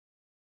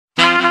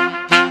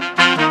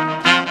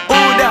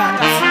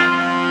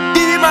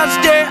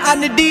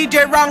and the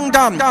DJ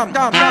Wrongtom.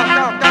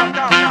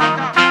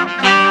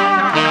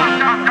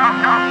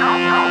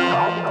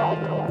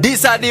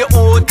 These are the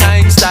old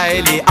time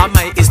Stylee and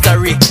my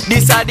history.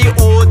 These are the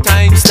old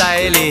time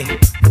Stylee.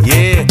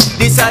 Yeah,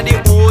 these are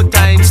the old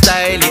time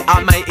Stylee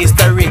and my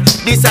history.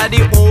 These are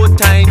the old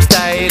time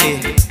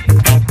Stylee.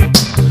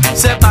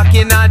 Say back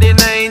in the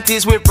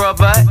 90s with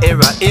proper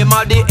era, him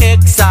of the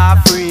X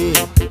are free.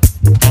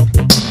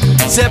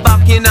 Say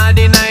back in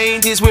the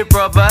 90s with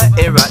proper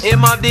era,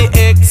 him of the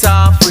X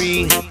are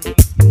free.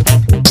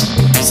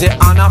 Say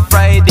on a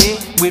Friday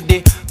with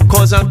the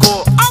cousin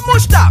co, how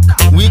much that?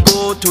 We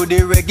go to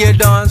the reggae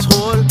dance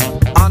hall.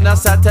 On a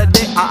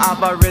Saturday I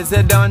have a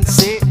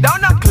residency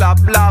down a club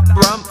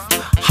Labram,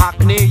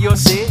 Hackney you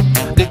see.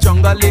 The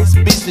jungle is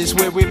business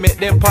where we make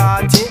them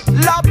party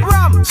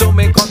Labram. So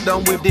me come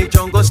down with the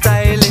jungle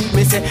Stylee.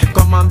 Me say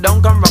come on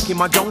down, come rock in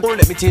my jungle.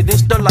 Let me tell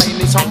this, the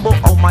line is humble.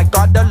 Oh my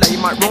God, the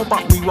line might roll,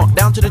 but we walk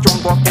down to the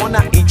jungle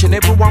corner. Each and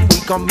every one we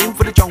come in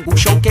for the jungle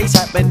showcase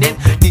happening.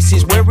 This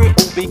is where it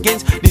all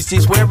begins. This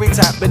is where it's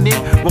happening.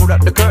 Roll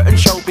up the curtain,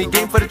 show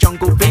begin for the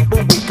jungle people.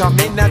 We come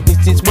in now.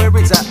 This is where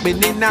it's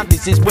happening now.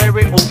 This is where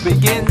it all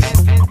begins.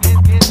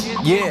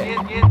 Yeah,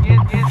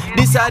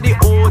 these are the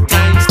old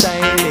time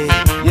Stylee.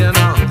 You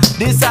know,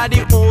 these are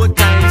the old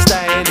time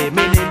Stylee.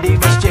 Meaning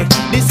Deemas check.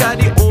 These are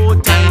the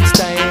old time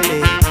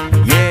Stylee.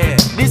 Yeah,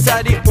 these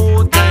are the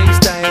old time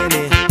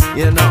Stylee.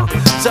 You know,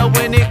 so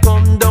when it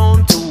come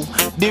down to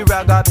the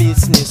ragga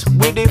business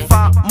with the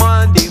fat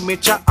man, the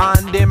mitcha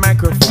and the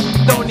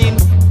microphone down in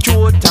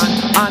Jordan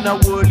and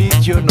a world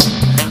it, you know.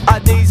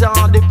 These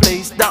are the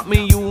place that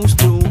me used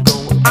to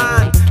go,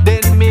 and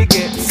then me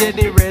get say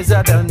the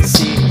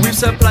residency. We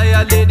supply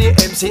a lady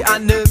MC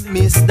and the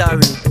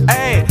mystery.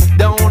 Hey,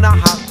 down a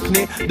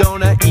Hackney,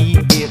 down a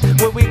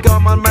E8, where we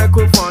come on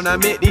microphone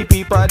and make the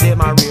people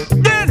them a rate.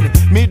 Then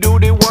me do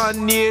the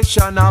One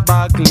Nation a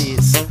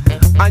Barclays,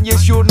 and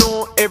yes you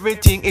know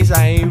everything is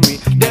irie.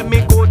 Then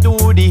me go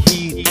do the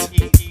heat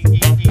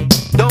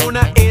down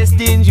a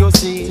Hastings you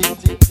see,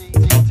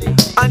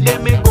 and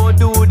then me go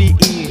do the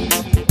heat.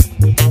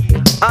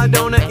 And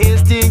down a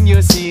Hastings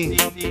you see,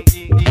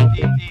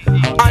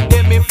 and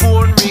then me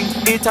phone ring,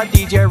 it's a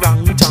DJ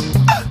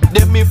Wrongtom.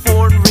 Then me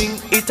phone ring,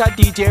 it's a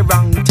DJ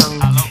Wrongtom.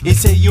 He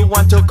say you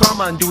want to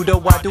come and do the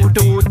what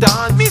do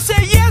dance. Me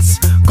say yes,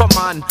 come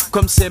on,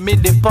 come send me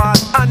the part.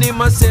 And he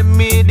must send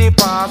me the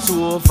parts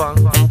over.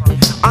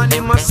 And he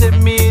must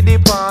send me the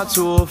parts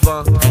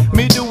over.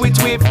 Me do it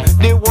with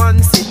the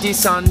one city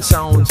sun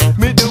sounds.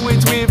 Me do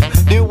it with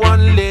the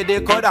one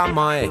lady called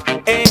Amai.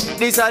 Hey,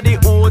 these are the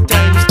old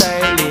time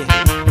Stylee.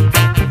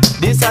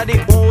 These are the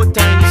old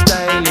time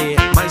Stylee.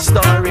 My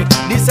story.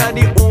 These are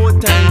the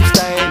old time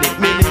Stylee.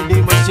 Meaning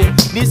the machine.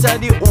 These are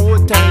the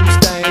old time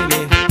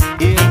Stylee.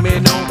 Hear me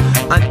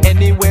now. And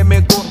anywhere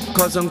me go,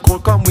 cousin Cole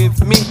come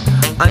with me.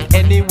 And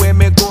anywhere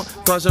me go,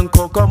 cousin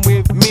Cole come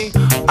with me.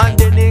 And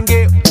then he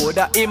get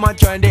older, he might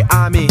join the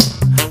army.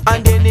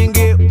 And then he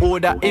get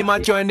older, he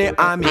might join the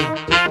army.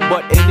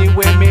 But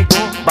anywhere me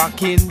go,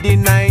 back in the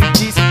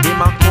 90s, he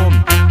might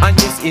come. And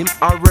yes, him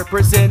a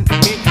represent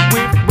me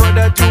with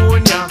brother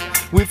Junior,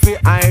 with the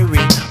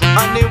Irie.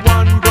 And the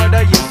one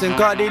brother, yes, and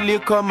call the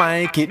little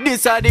Mikey.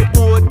 These are the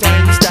old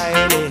time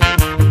Stylee.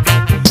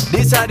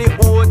 These are the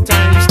old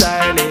time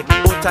Stylee.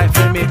 Old time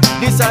for me.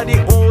 These are the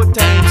old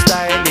time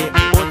Stylee.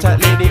 Old time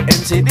lady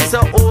MC. This